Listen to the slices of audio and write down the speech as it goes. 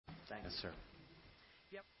Thanks. Yes, sir.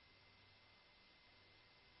 Yep.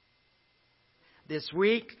 This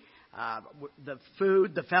week, the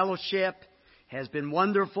food, the fellowship has been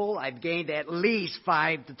wonderful. I've gained at least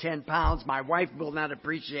 5 to 10 pounds. My wife will not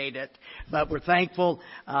appreciate it, but we're thankful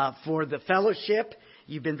for the fellowship.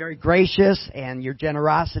 You've been very gracious, and your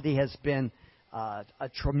generosity has been a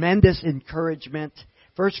tremendous encouragement.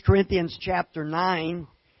 1 Corinthians chapter 9.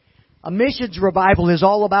 A missions revival is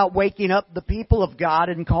all about waking up the people of God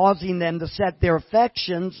and causing them to set their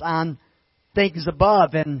affections on things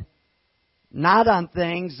above and not on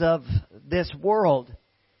things of this world.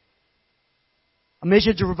 A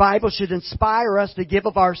missions revival should inspire us to give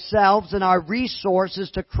of ourselves and our resources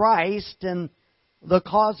to Christ and the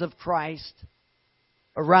cause of Christ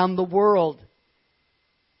around the world.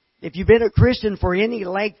 If you've been a Christian for any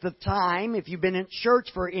length of time, if you've been in church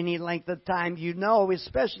for any length of time, you know,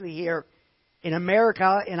 especially here in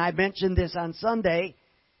America, and I mentioned this on Sunday,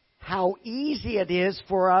 how easy it is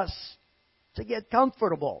for us to get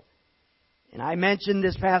comfortable. And I mentioned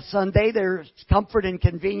this past Sunday, there's comfort and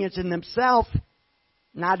convenience in themselves.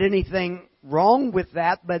 Not anything wrong with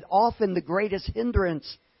that, but often the greatest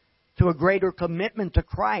hindrance to a greater commitment to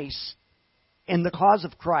Christ and the cause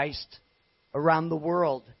of Christ around the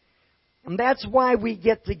world. And that's why we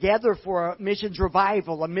get together for a missions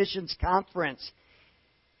revival, a missions conference.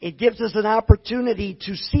 It gives us an opportunity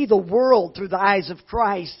to see the world through the eyes of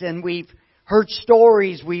Christ. And we've heard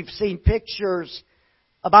stories, we've seen pictures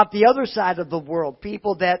about the other side of the world.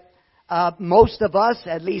 People that most of us,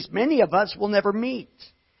 at least many of us, will never meet.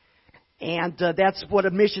 And that's what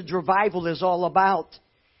a missions revival is all about.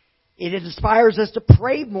 It inspires us to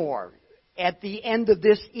pray more. At the end of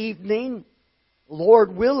this evening,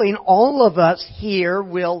 Lord willing, all of us here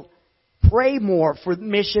will pray more for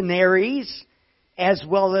missionaries as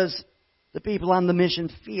well as the people on the mission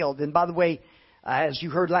field. And by the way, as you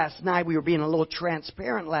heard last night, we were being a little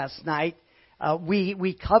transparent last night.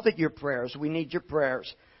 We covet your prayers. We need your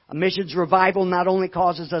prayers. A missions revival not only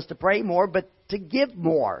causes us to pray more, but to give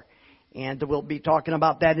more. And we'll be talking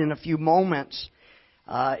about that in a few moments.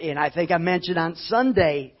 And I think I mentioned on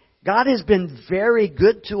Sunday, God has been very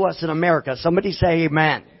good to us in America. Somebody say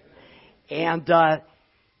amen. And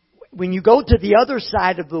when you go to the other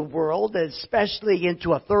side of the world, especially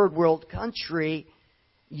into a third world country,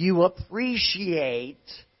 you appreciate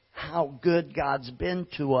how good God's been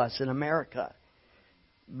to us in America.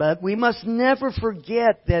 But we must never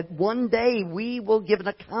forget that one day we will give an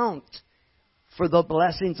account for the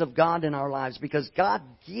blessings of God in our lives, because God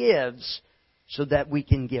gives so that we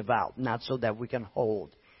can give out, not so that we can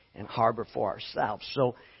hold and harbor for ourselves.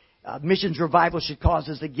 So missions revival should cause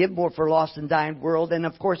us to give more for a lost and dying world. And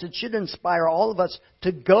of course it should inspire all of us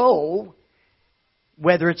to go,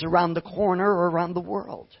 whether it's around the corner or around the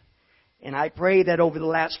world. And I pray that over the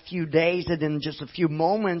last few days and in just a few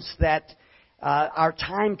moments that our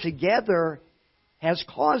time together has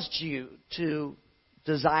caused you to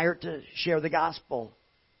desire to share the gospel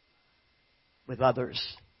with others.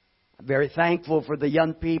 I'm very thankful for the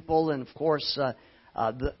young people and of course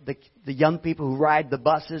the young people who ride the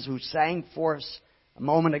buses, who sang for us a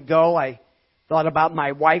moment ago. I thought about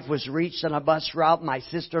my wife was reached on a bus route. My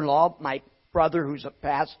sister-in-law, my brother who's a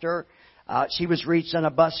pastor, she was reached on a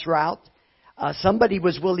bus route. Somebody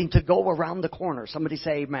was willing to go around the corner. Somebody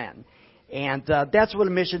say amen. And that's what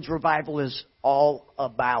a missions revival is all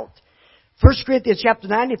about. 1 Corinthians chapter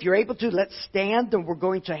 9, if you're able to, let's stand, and we're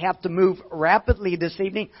going to have to move rapidly this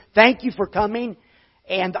evening. Thank you for coming.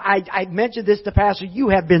 And I mentioned this to Pastor. You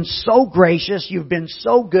have been so gracious. You've been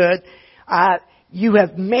so good. You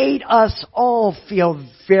have made us all feel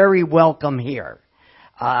very welcome here.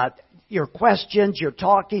 Your questions, you're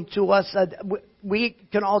talking to us. We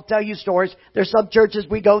can all tell you stories. There's some churches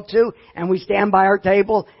we go to, and we stand by our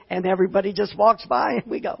table, and everybody just walks by,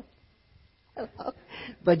 and we go, hello.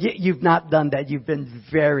 But you've not done that. You've been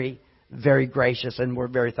very, very gracious, and we're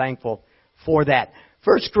very thankful for that.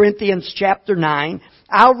 1 Corinthians chapter 9.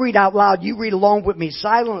 I'll read out loud. You read along with me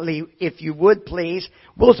silently, if you would, please.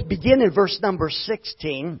 We'll begin in verse number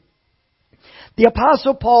 16. The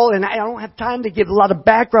Apostle Paul, and I don't have time to give a lot of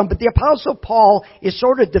background, but the Apostle Paul is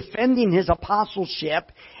sort of defending his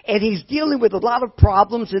apostleship, and he's dealing with a lot of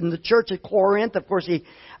problems in the church at Corinth. Of course,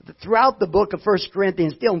 throughout the book of 1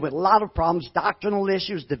 Corinthians, dealing with a lot of problems, doctrinal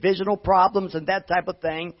issues, divisional problems, and that type of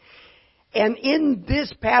thing. And in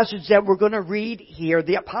this passage that we're going to read here,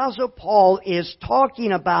 the Apostle Paul is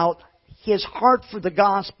talking about his heart for the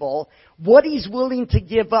gospel, what he's willing to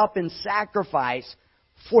give up and sacrifice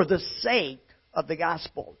for the sake of the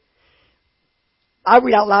gospel. I'll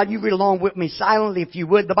read out loud. You read along with me silently if you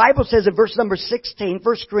would. The Bible says in verse number 16,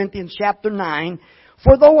 1 Corinthians chapter 9,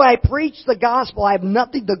 For though I preach the gospel, I have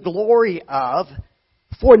nothing to glory of,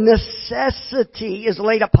 for necessity is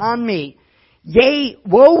laid upon me. Yea,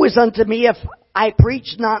 woe is unto me if I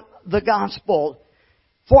preach not the gospel.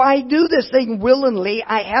 For I do this thing willingly,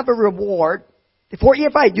 I have a reward. For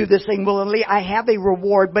if I do this thing willingly, I have a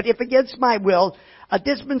reward. But if against my will, a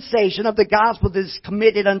dispensation of the gospel is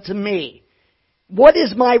committed unto me. What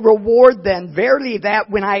is my reward then? Verily that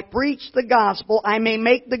when I preach the gospel, I may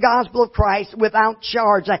make the gospel of Christ without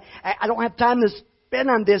charge. I don't have time to spend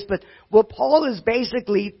on this, but what Paul is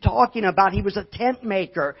basically talking about, he was a tent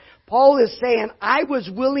maker. Paul is saying, I was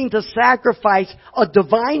willing to sacrifice a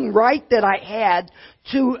divine right that I had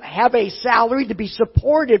to have a salary, to be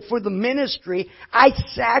supported for the ministry. I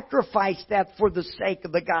sacrificed that for the sake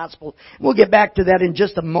of the gospel. We'll get back to that in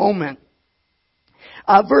just a moment.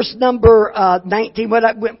 Verse number 19,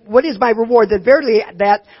 what is my reward? That verily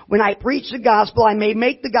that when I preach the gospel, I may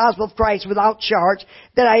make the gospel of Christ without charge,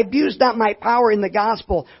 that I abuse not my power in the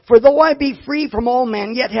gospel. For though I be free from all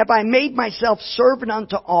men, yet have I made myself servant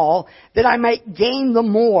unto all, that I might gain the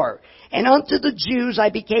more. And unto the Jews I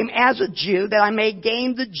became as a Jew, that I may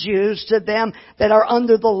gain the Jews, to them that are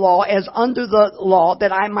under the law, as under the law,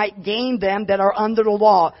 that I might gain them that are under the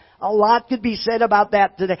law. A lot could be said about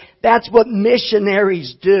that today. That's what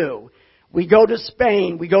missionaries do. We go to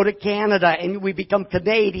Spain, we go to Canada, and we become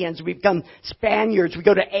Canadians, we become Spaniards, we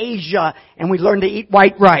go to Asia, and we learn to eat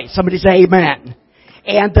white rice. Somebody say amen.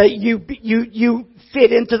 And you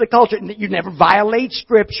fit into the culture. You never violate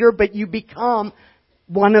Scripture, but you become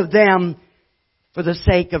one of them for the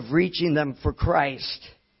sake of reaching them for Christ.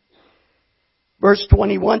 Verse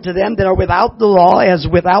 21, to them that are without the law, as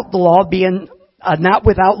without the law, being not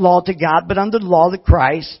without law to God, but under the law to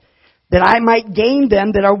Christ, that I might gain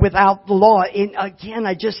them that are without the law. And again,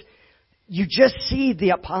 you just see the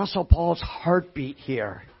Apostle Paul's heartbeat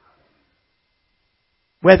here.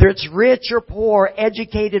 Whether it's rich or poor,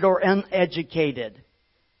 educated or uneducated,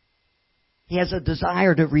 he has a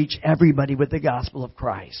desire to reach everybody with the gospel of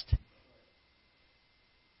Christ.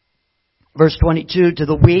 Verse 22, to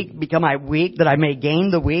the weak become I weak, that I may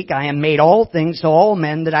gain the weak. I am made all things to all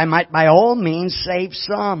men, that I might by all means save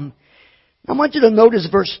some. I want you to notice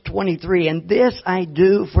verse 23, and this I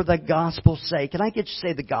do for the gospel's sake. Can I get you to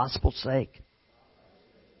say the gospel's sake?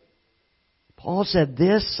 Paul said,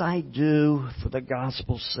 this I do for the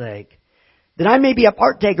gospel's sake, that I may be a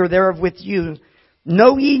partaker thereof with you.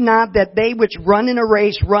 Know ye not that they which run in a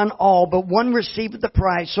race run all, but one receiveth the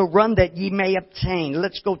prize, so run that ye may obtain.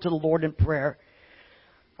 Let's go to the Lord in prayer.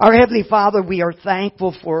 Our Heavenly Father, we are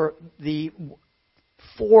thankful for the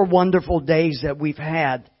 4 wonderful days that we've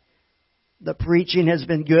had. The preaching has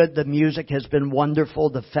been good, the music has been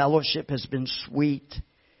wonderful, the fellowship has been sweet,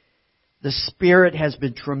 the Spirit has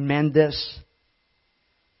been tremendous.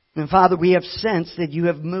 And Father, we have sensed that you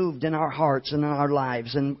have moved in our hearts and in our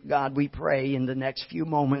lives. And God, we pray in the next few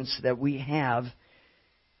moments that we have,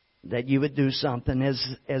 that you would do something.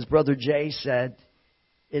 As Brother Jay said,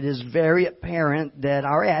 it is very apparent that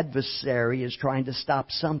our adversary is trying to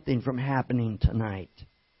stop something from happening tonight.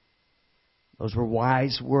 Those were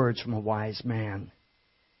wise words from a wise man.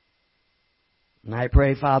 And I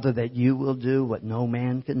pray, Father, that you will do what no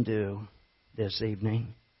man can do this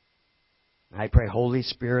evening. I pray, Holy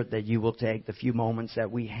Spirit, that you will take the few moments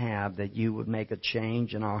that we have, that you would make a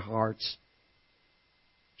change in our hearts,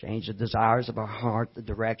 change the desires of our heart, the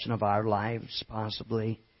direction of our lives,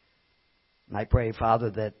 possibly. And I pray, Father,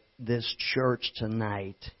 that this church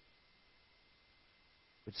tonight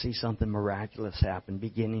would see something miraculous happen,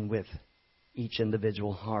 beginning with each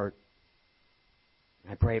individual heart.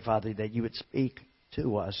 I pray, Father, that you would speak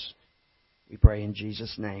to us. We pray in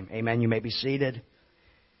Jesus' name. Amen. You may be seated.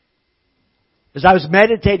 As I was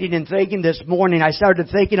meditating and thinking this morning, I started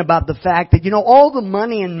thinking about the fact that, all the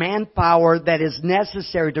money and manpower that is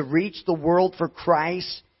necessary to reach the world for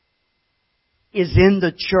Christ is in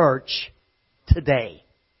the church today.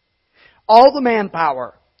 All the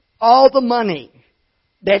manpower, all the money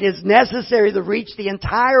that is necessary to reach the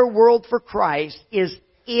entire world for Christ is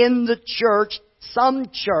in the church, some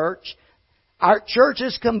church, our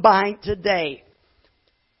churches combined today.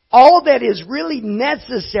 All that is really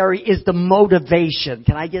necessary is the motivation.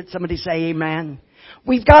 Can I get somebody to say amen?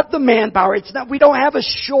 We've got the manpower. We don't have a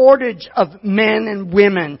shortage of men and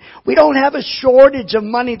women. We don't have a shortage of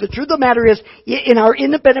money. The truth of the matter is, in our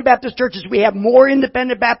independent Baptist churches, we have more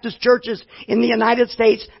independent Baptist churches in the United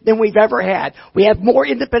States than we've ever had. We have more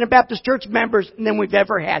independent Baptist church members than we've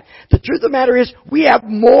ever had. The truth of the matter is, we have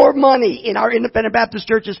more money in our independent Baptist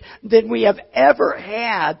churches than we have ever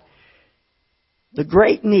had. The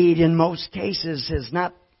great need in most cases is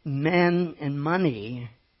not men and money.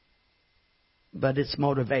 but it's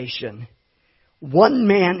motivation. One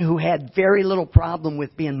man who had very little problem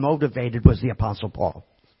with being motivated was the Apostle Paul.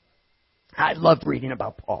 I loved reading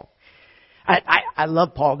about Paul. I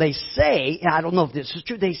love Paul. They say, and I don't know if this is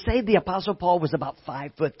true, they say the Apostle Paul was about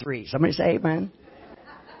 5'3". Somebody say amen.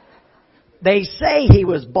 They say he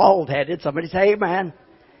was bald-headed. Somebody say amen.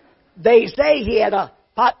 They say he had a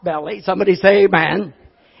pot belly. Somebody say amen.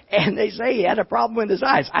 And they say he had a problem with his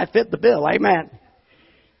eyes. I fit the bill. Amen.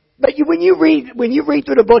 But when you read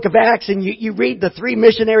through the book of Acts and you read the 3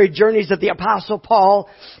 missionary journeys of the Apostle Paul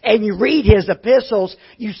and you read his epistles,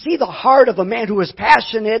 you see the heart of a man who was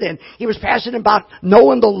passionate, and he was passionate about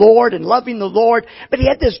knowing the Lord and loving the Lord. But he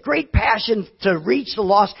had this great passion to reach the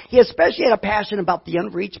lost. He especially had a passion about the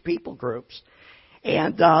unreached people groups.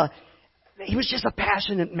 And he was just a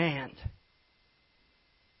passionate man.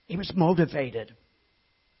 He was motivated.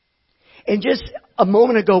 And just a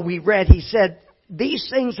moment ago we read, he said, "These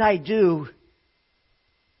things I do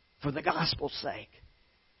for the gospel's sake."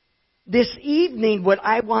 This evening, what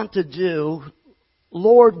I want to do,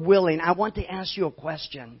 Lord willing, I want to ask you a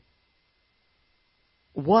question.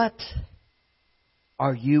 What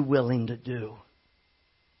are you willing to do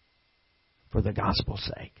for the gospel's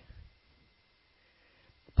sake?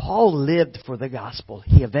 Paul lived for the gospel.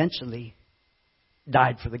 He eventually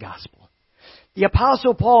died for the gospel. The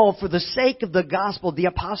Apostle Paul, for the sake of the gospel, the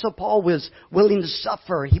Apostle Paul was willing to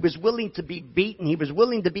suffer. He was willing to be beaten. He was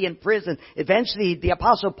willing to be in prison. Eventually, the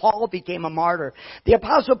Apostle Paul became a martyr. The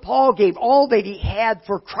Apostle Paul gave all that he had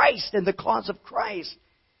for Christ and the cause of Christ.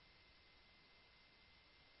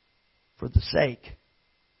 For the sake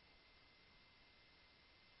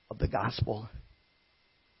of the gospel.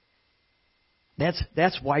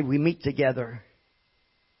 That's why we meet together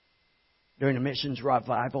during a missions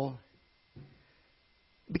revival.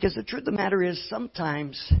 Because the truth of the matter is,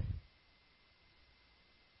 sometimes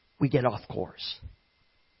we get off course.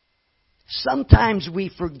 Sometimes we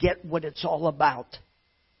forget what it's all about.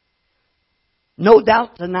 No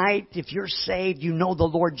doubt tonight, if you're saved, you know the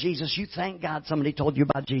Lord Jesus. You thank God somebody told you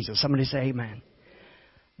about Jesus. Somebody say amen.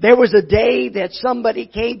 There was a day that somebody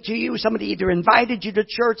came to you, somebody either invited you to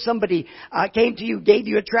church, somebody came to you, gave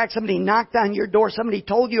you a tract, somebody knocked on your door, somebody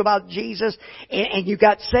told you about Jesus, and you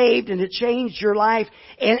got saved and it changed your life.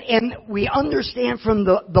 And we understand from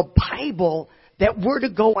the Bible that we're to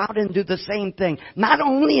go out and do the same thing. Not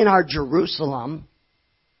only in our Jerusalem,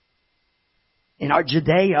 in our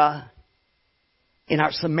Judea, in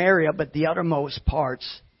our Samaria, but the uttermost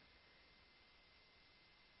parts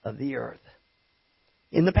of the earth.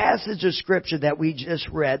 In the passage of Scripture that we just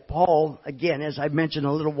read, Paul, again, as I mentioned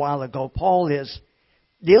a little while ago, Paul is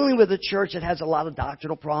dealing with a church that has a lot of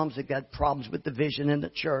doctrinal problems. They've got problems with division in the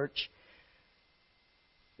church.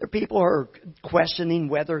 There are people who are questioning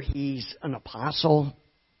whether he's an apostle.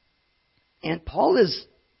 And Paul is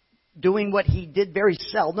doing what he did very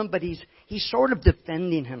seldom, but he's sort of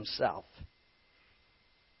defending himself.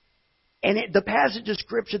 And the passage of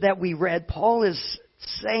Scripture that we read, Paul is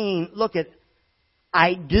saying, look at,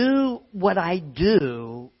 I do what I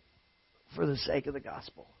do for the sake of the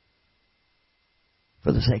gospel.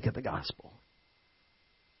 For the sake of the gospel.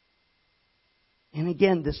 And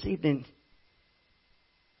again, this evening,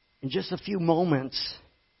 in just a few moments,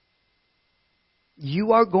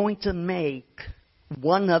 you are going to make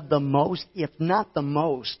one of the most, if not the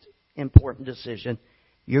most important decision,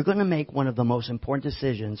 you're going to make one of the most important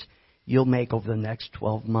decisions you'll make over the next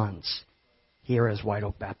 12 months here as White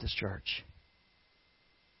Oak Baptist Church.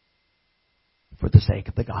 For the sake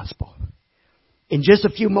of the gospel. In just a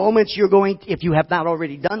few moments, you're going, if you have not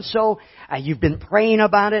already done so, you've been praying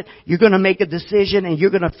about it, you're going to make a decision and you're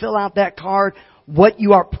going to fill out that card, what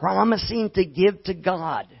you are promising to give to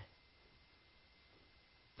God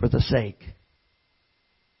for the sake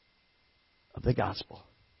of the gospel.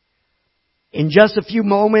 In just a few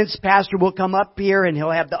moments, Pastor will come up here and he'll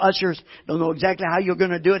have the ushers. Don't know exactly how you're going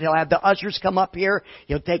to do it. He'll have the ushers come up here.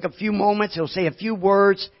 He'll take a few moments. He'll say a few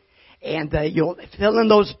words. And you'll fill in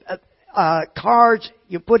those cards.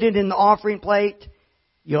 You put it in the offering plate.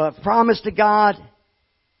 You'll have promised to God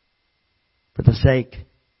for the sake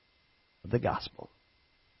of the gospel.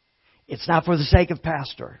 It's not for the sake of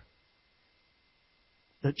pastor.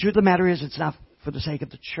 The truth of the matter is, it's not for the sake of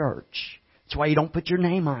the church. That's why you don't put your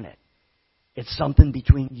name on it. It's something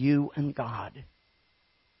between you and God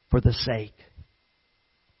for the sake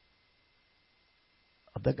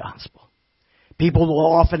of the gospel. People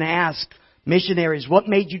will often ask missionaries, what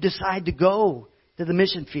made you decide to go to the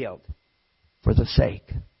mission field? For the sake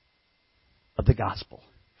of the gospel.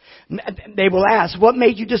 They will ask, what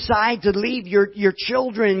made you decide to leave your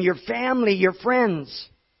children, your family, your friends?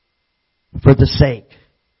 For the sake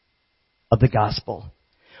of the gospel?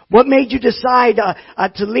 What made you decide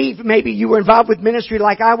to leave? Maybe you were involved with ministry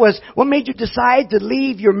like I was. What made you decide to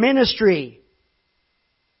leave your ministry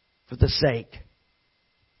for the sake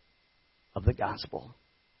of the gospel?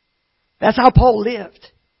 That's how Paul lived.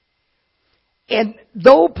 And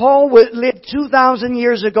though Paul lived 2,000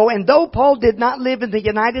 years ago, and though Paul did not live in the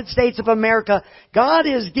United States of America, God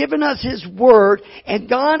has given us His Word, and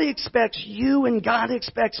God expects you and God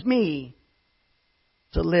expects me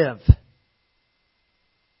to live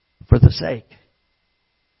for the sake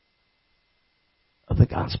of the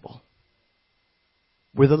gospel.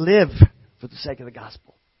 We're to live for the sake of the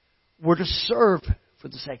gospel. We're to serve for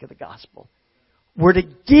the sake of the gospel. We're to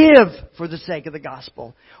give for the sake of the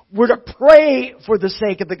gospel. We're to pray for the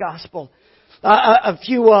sake of the gospel.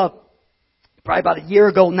 Probably about a year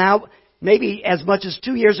ago now, maybe as much as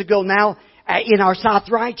 2 years ago now, in our South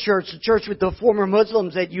Ryde Church, the church with the former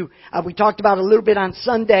Muslims that we talked about a little bit on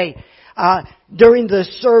Sunday, during the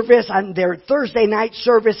service, on their Thursday night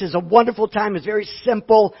service is a wonderful time. It's very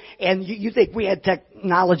simple. And you think we had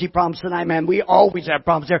technology problems tonight, man. We always have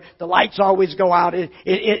problems there. The lights always go out.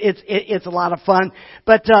 It's a lot of fun.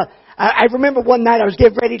 But, I remember one night I was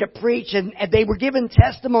getting ready to preach and they were giving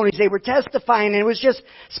testimonies. They were testifying and it was just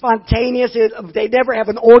spontaneous. They never have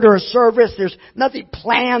an order of service. There's nothing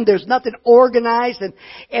planned. There's nothing organized.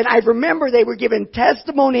 And I remember they were giving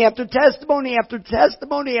testimony after testimony after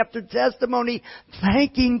testimony after testimony,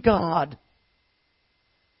 thanking God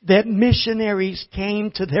that missionaries came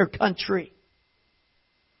to their country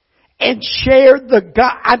and shared the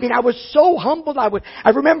God. I mean, I was so humbled. I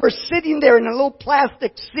remember sitting there in a little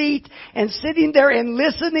plastic seat and sitting there and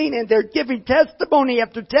listening, and they're giving testimony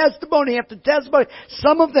after testimony after testimony.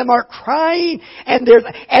 Some of them are crying, and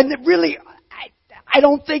really, I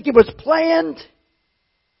don't think it was planned.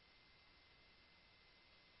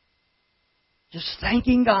 Just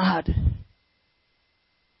thanking God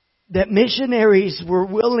that missionaries were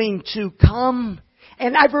willing to come.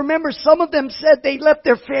 And I remember some of them said they left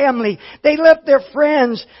their family, they left their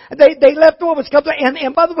friends, they left what was coming.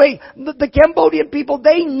 And by the way, the Cambodian people,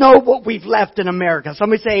 they know what we've left in America.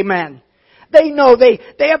 Somebody say amen. They know, they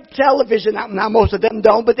have television. Now most of them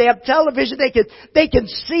don't, but they have television. They can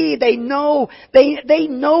see, they know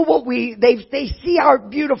what they see our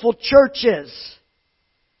beautiful churches.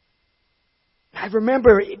 I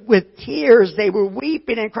remember with tears, they were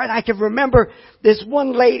weeping and crying. I can remember this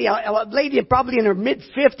one lady, a lady probably in her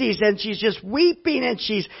mid-50s, and she's just weeping and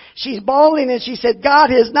she's bawling, and she said, God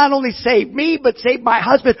has not only saved me, but saved my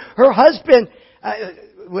husband. Her husband, I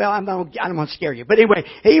don't want to scare you, but anyway,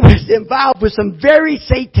 he was involved with some very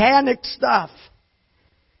satanic stuff.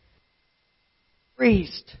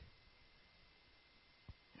 Priest.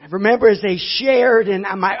 I remember as they shared, and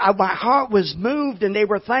my heart was moved, and they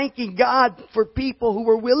were thanking God for people who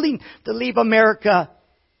were willing to leave America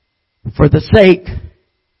for the sake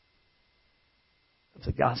of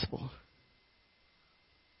the gospel.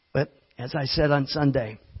 But as I said on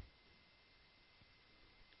Sunday,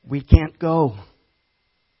 we can't go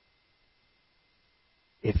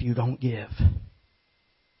if you don't give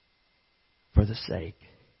for the sake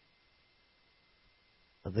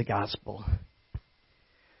of the gospel.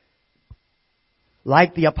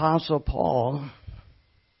 Like the Apostle Paul,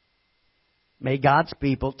 may God's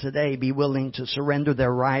people today be willing to surrender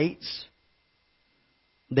their rights,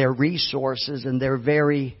 their resources, and their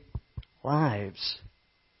very lives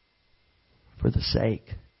for the sake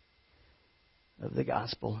of the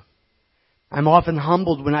gospel. I'm often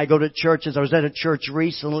humbled when I go to churches. I was at a church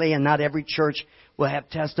recently, and not every church will have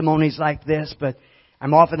testimonies like this, but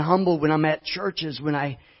I'm often humbled when I'm at churches when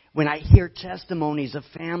I hear testimonies of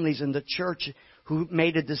families in the church who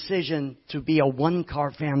made a decision to be a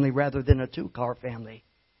one-car family rather than a two-car family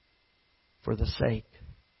for the sake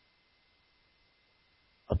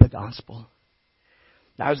of the gospel.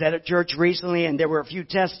 I was at a church recently and there were a few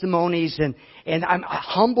testimonies and I'm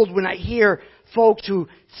humbled when I hear folks who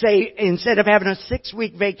say instead of having a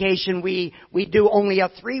 6-week vacation, we do only a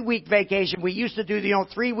 3-week vacation. We used to do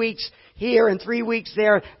 3 weeks here and 3 weeks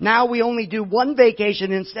there. Now we only do 1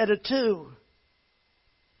 vacation instead of 2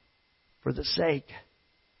 for the sake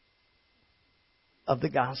of the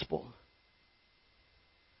gospel.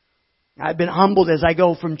 I've been humbled as I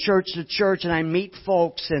go from church to church and I meet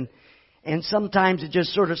folks and sometimes it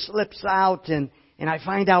just sort of slips out and I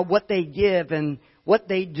find out what they give and what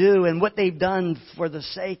they do and what they've done for the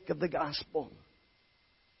sake of the gospel.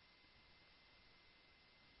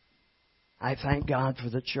 I thank God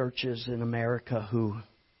for the churches in America who,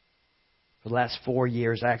 for the last 4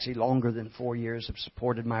 years, actually longer than 4 years, have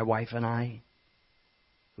supported my wife and I,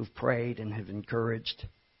 who've prayed and have encouraged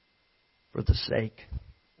for the sake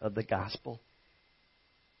of the gospel.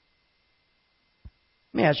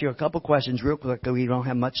 Let me ask you a couple questions real quickly. We don't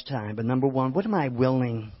have much time. But number one, what am I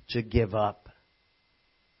willing to give up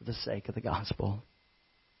for the sake of the gospel?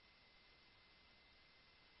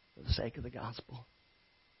 For the sake of the gospel.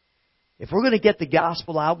 If we're going to get the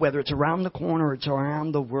gospel out, whether it's around the corner or it's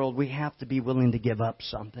around the world, we have to be willing to give up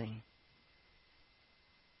something.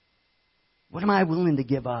 What am I willing to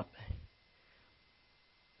give up?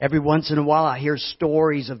 Every once in a while I hear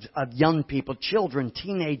stories of young people, children,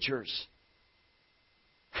 teenagers.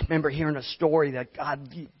 I remember hearing a story that God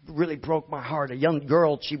really broke my heart. A young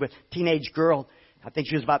girl, she was a teenage girl. I think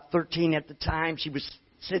she was about 13 at the time. She was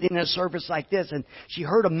sitting in a service like this, and she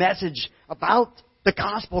heard a message about the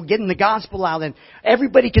gospel, getting the gospel out, and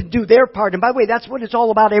everybody can do their part. And by the way, that's what it's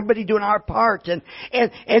all about, everybody doing our part. And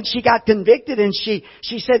she got convicted, and she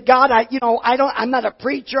said, God, I'm not a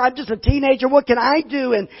preacher, I'm just a teenager, what can I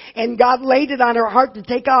do? And God laid it on her heart to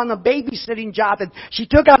take on a babysitting job, and she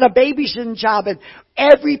took on a babysitting job, and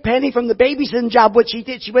every penny from the babysitting job, what she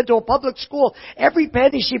did, she went to a public school. Every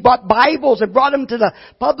penny she bought Bibles and brought them to the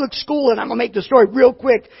public school. And I'm going to make the story real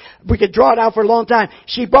quick. We could draw it out for a long time.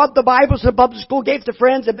 She brought the Bibles to the public school, gave to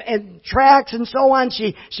friends and tracts and so on.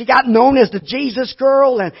 She got known as the Jesus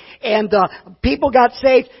girl, and people got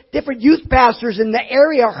saved. Different youth pastors in the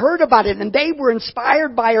area heard about it, and they were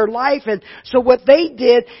inspired by her life. And so what they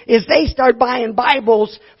did is they started buying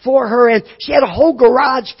Bibles for her, and she had a whole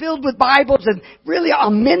garage filled with Bibles, and really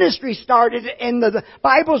a ministry started, and the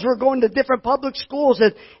Bibles were going to different public schools.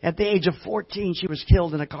 And at the age of 14, she was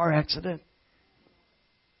killed in a car accident.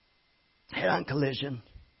 Head-on collision.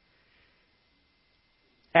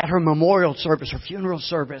 At her memorial service, her funeral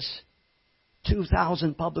service,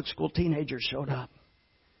 2,000 public school teenagers showed up.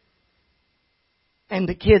 And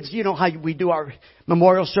the kids, you know how we do our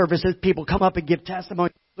memorial services, people come up and give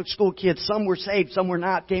testimony. Public school kids, some were saved, some were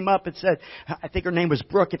not, came up and said, I think her name was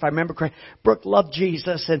Brooke, if I remember correctly. Brooke loved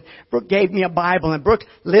Jesus, and Brooke gave me a Bible, and Brooke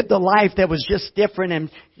lived a life that was just different, and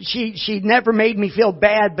she never made me feel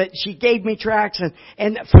bad, but she gave me tracts,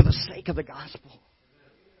 and for the sake of the gospel.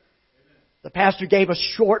 The pastor gave a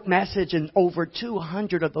short message, and over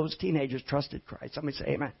 200 of those teenagers trusted Christ. Somebody say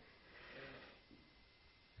amen.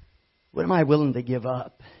 What am I willing to give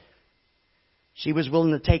up? She was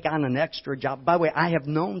willing to take on an extra job. By the way, I have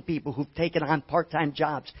known people who've taken on part-time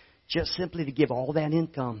jobs just simply to give all that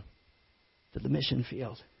income to the mission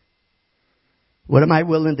field. What am I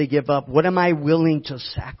willing to give up? What am I willing to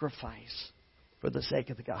sacrifice for the sake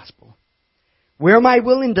of the gospel? Where am I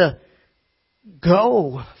willing to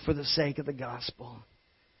go for the sake of the gospel?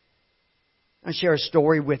 I'll share a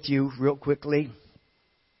story with you real quickly.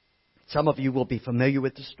 Some of you will be familiar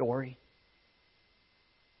with the story.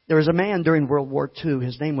 There was a man during World War II.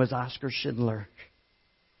 His name was Oskar Schindler.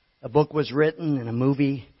 A book was written and a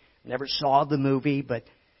movie. Never saw the movie, but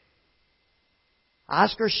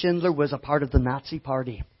Oskar Schindler was a part of the Nazi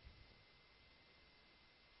Party.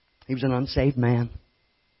 He was an unsaved man.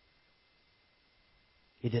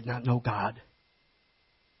 He did not know God.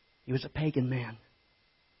 He was a pagan man.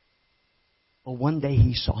 But one day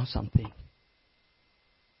he saw something.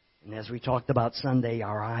 And as we talked about Sunday,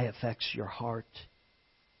 our eye affects your heart.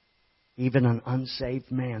 Even an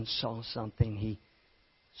unsaved man saw something. He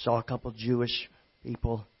saw a couple Jewish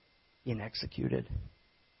people being executed.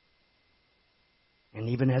 And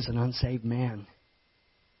even as an unsaved man,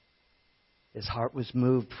 his heart was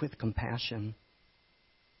moved with compassion.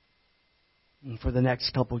 And for the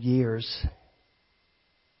next couple years,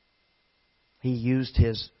 he used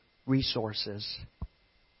his resources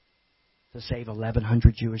to save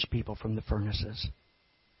 1,100 Jewish people from the furnaces.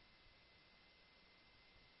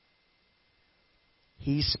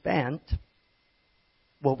 He spent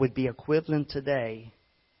what would be equivalent today,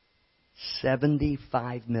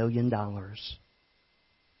 $75 million.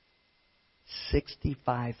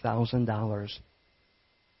 $65,000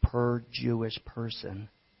 per Jewish person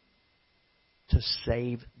to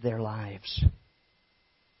save their lives.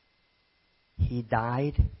 He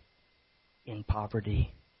died in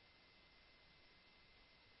poverty.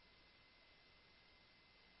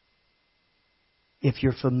 If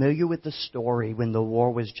you're familiar with the story, when the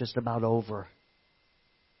war was just about over,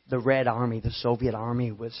 the Red Army, the Soviet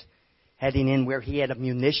Army, was heading in where he had a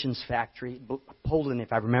munitions factory, Poland,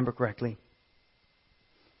 if I remember correctly.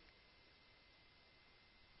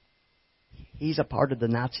 He's a part of the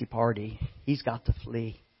Nazi Party. He's got to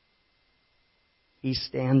flee. He's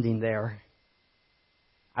standing there.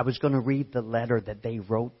 I was going to read the letter that they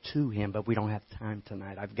wrote to him, but we don't have time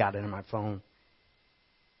tonight. I've got it on my phone.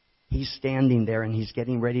 He's standing there and he's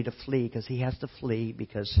getting ready to flee because he has to flee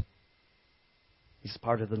because he's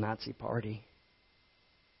part of the Nazi Party.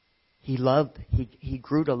 He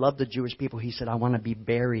grew to love the Jewish people. He said, I want to be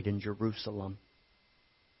buried in Jerusalem.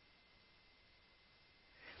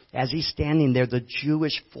 As he's standing there, the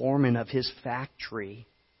Jewish foreman of his factory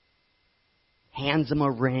hands him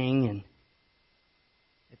a ring, and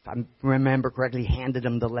if I remember correctly, handed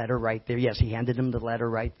him the letter right there. Yes, he handed him the letter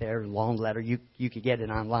right there, long letter. You could get it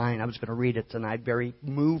online. I was going to read it tonight. Very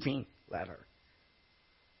moving letter.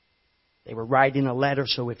 They were writing a letter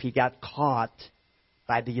so if he got caught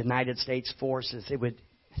by the United States forces, they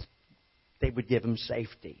would give him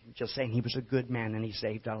safety. Just saying he was a good man and he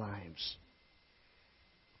saved our lives.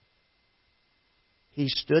 He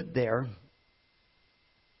stood there,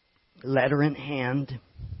 letter in hand,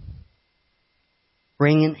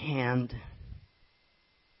 ring in hand,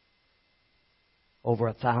 over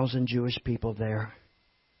 1,000 Jewish people there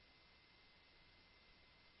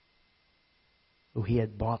who he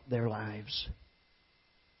had bought their lives.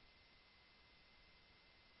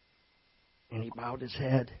 And he bowed his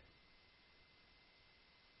head.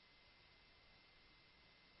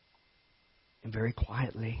 And very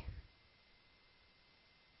quietly,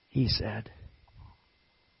 he said,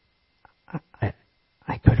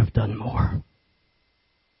 I could have done more.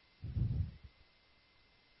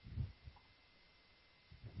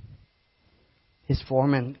 His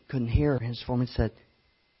foreman couldn't hear. His foreman said,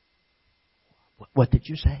 what did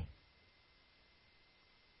you say?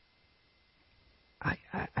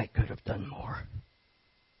 I could have done more.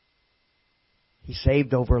 He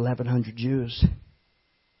saved over 1,100 Jews.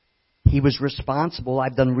 He was responsible,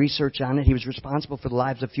 I've done research on it, he was responsible for the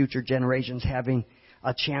lives of future generations having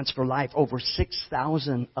a chance for life. Over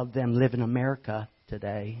 6,000 of them live in America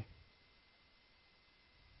today.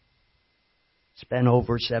 Spent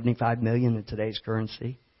over $75 million in today's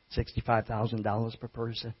currency, $65,000 per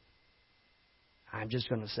person. I'm just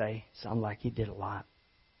going to say, sound like he did a lot.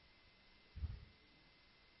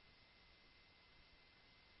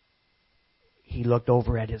 He looked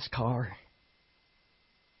over at his car.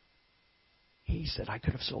 He said, I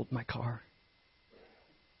could have sold my car.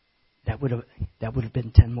 That would have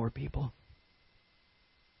been 10 more people.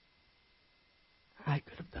 I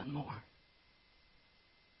could have done more.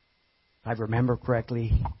 If I remember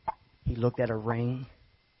correctly, he looked at a ring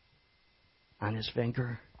on his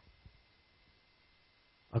finger,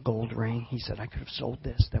 a gold ring. He said, I could have sold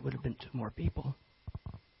this. That would have been 2 more people.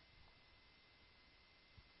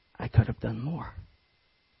 I could have done more.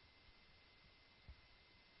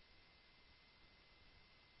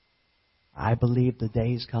 I believe the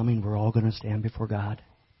day is coming we're all going to stand before God.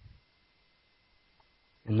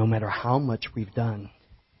 And no matter how much we've done,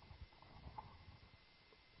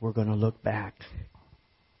 we're going to look back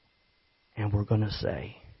and we're going to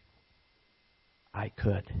say, I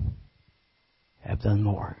could have done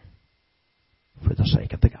more for the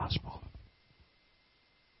sake of the gospel.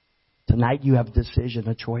 Tonight you have a decision,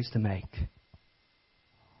 a choice to make.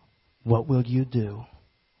 What will you do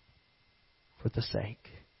for the sake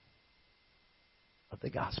of the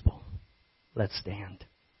gospel? Let's stand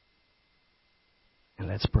and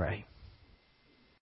let's pray.